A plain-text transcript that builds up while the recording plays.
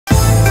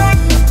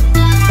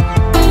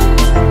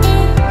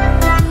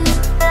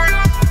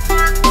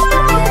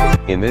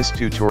In this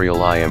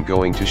tutorial I am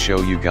going to show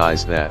you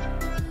guys that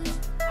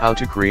how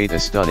to create a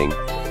stunning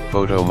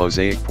photo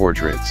mosaic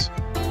portraits.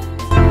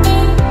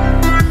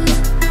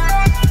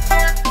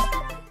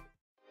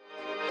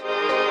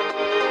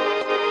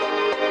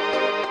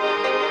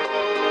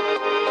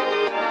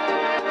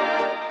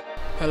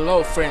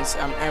 Hello friends,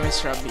 I'm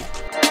Rabbi.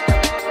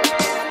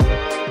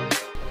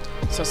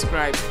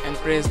 Subscribe and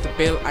press the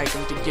bell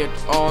icon to get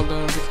all the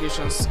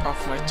notifications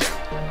of my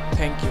channel.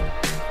 Thank you.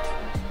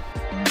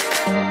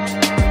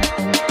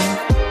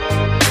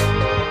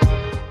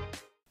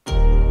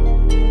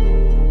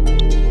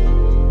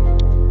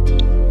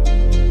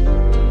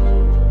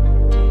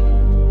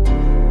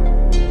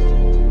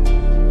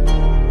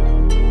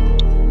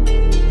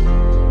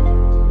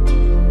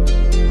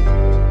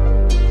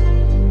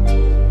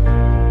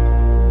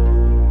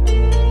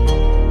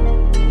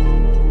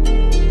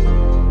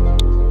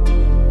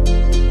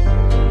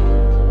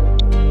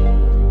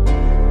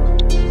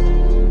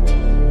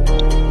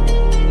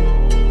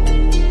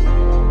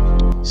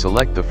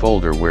 Select the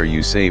folder where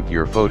you saved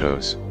your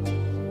photos.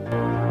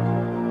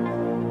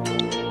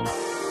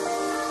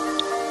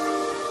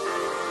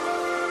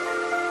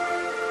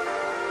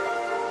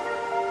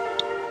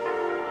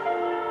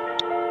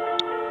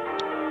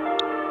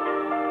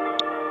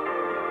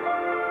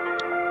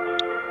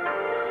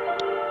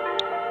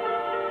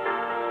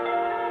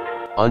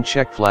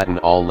 Uncheck Flatten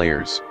all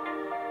layers.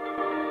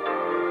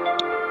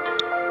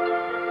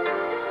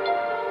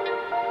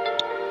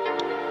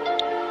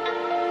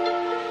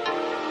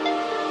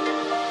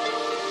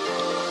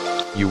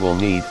 You will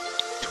need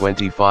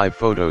 25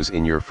 photos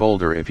in your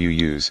folder if you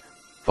use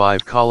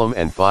 5 column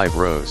and 5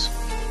 rows.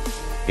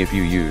 If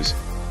you use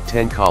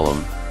 10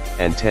 column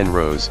and 10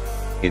 rows,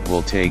 it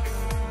will take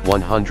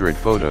 100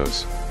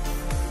 photos.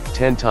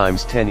 10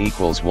 times 10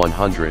 equals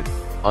 100,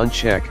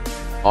 uncheck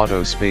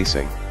auto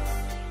spacing.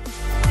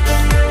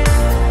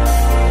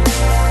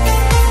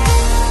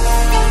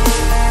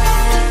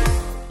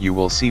 You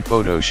will see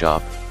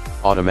Photoshop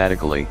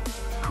automatically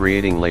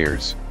creating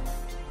layers.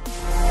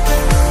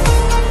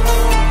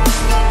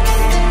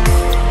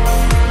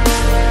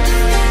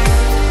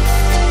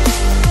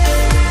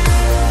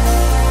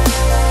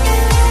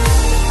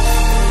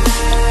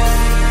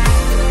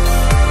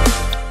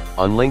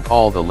 Unlink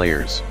all the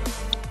layers.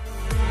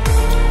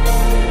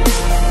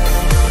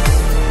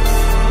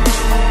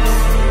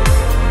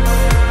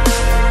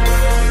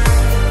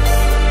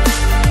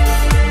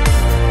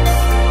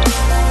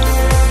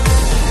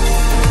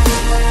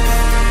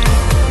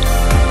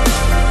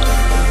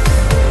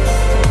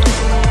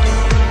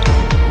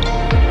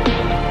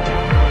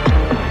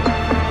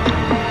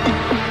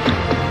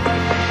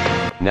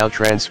 Now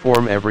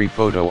transform every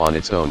photo on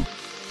its own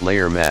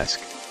layer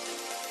mask.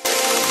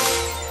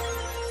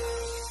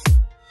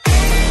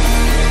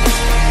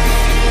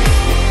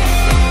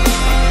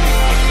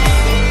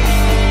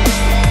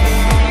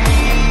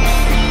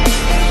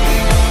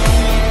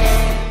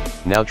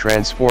 Now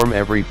transform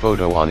every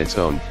photo on its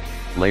own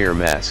layer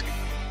mask.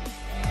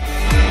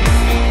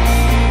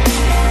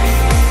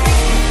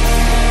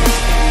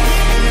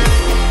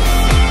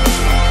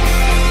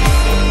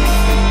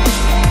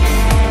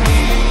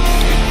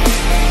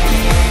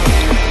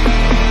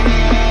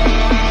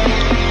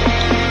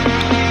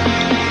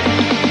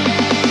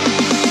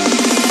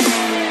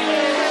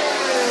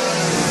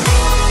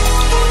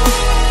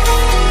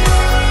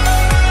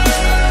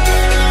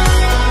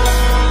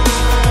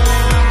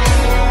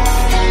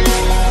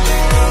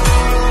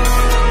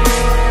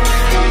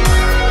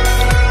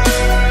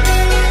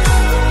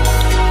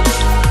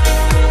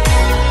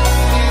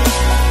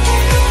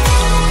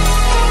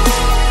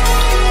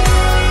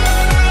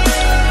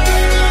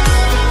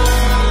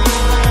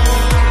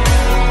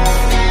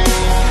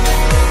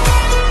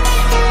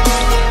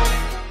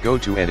 Go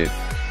to Edit,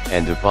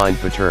 and define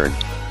pattern.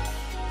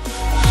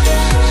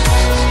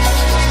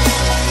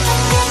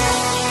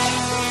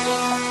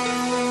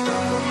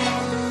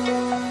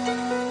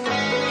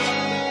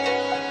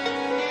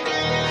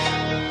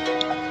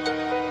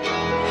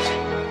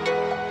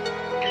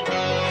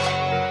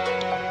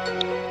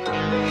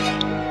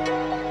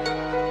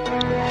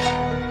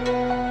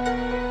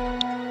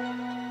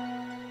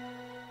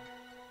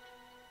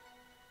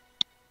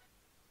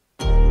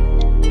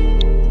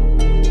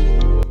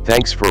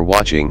 Thanks for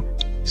watching.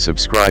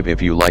 Subscribe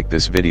if you like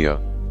this video.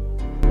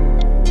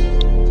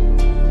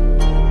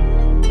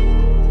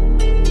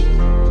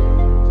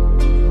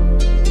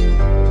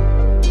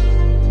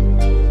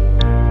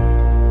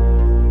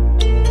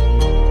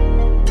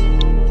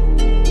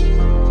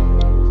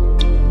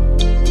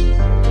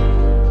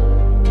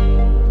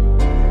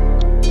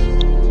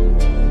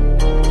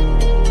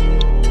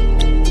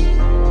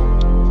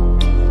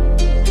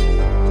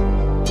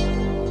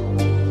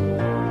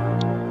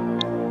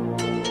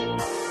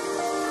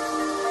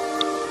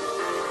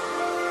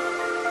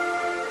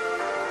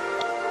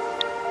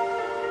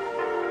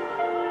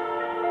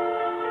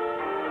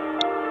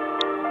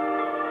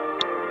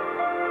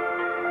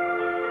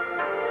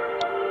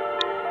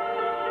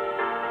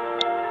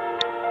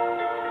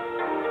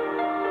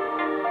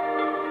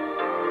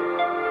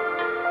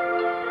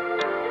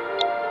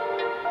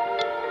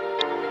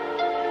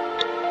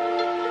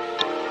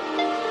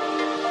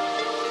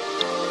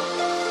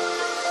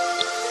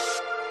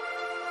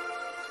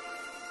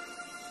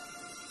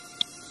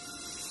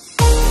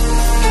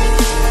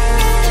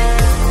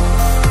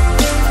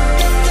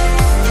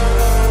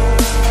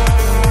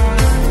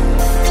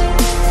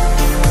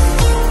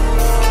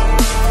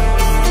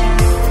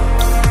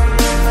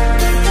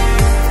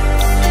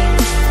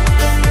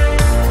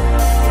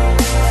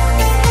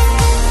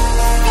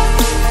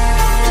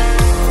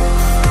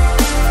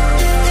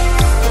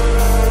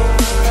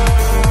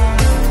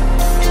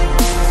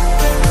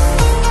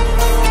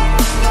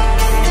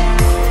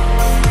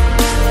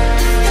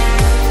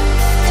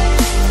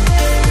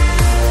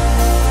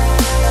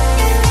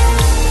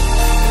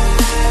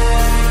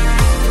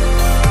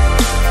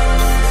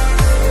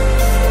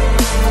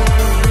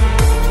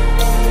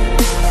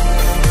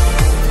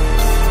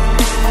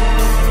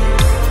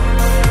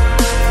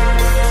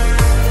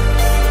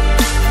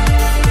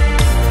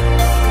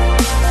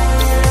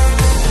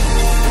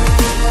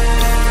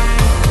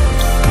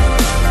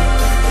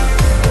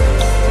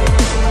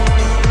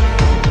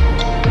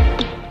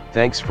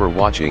 Thanks for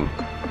watching,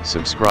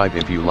 subscribe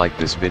if you like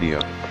this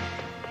video.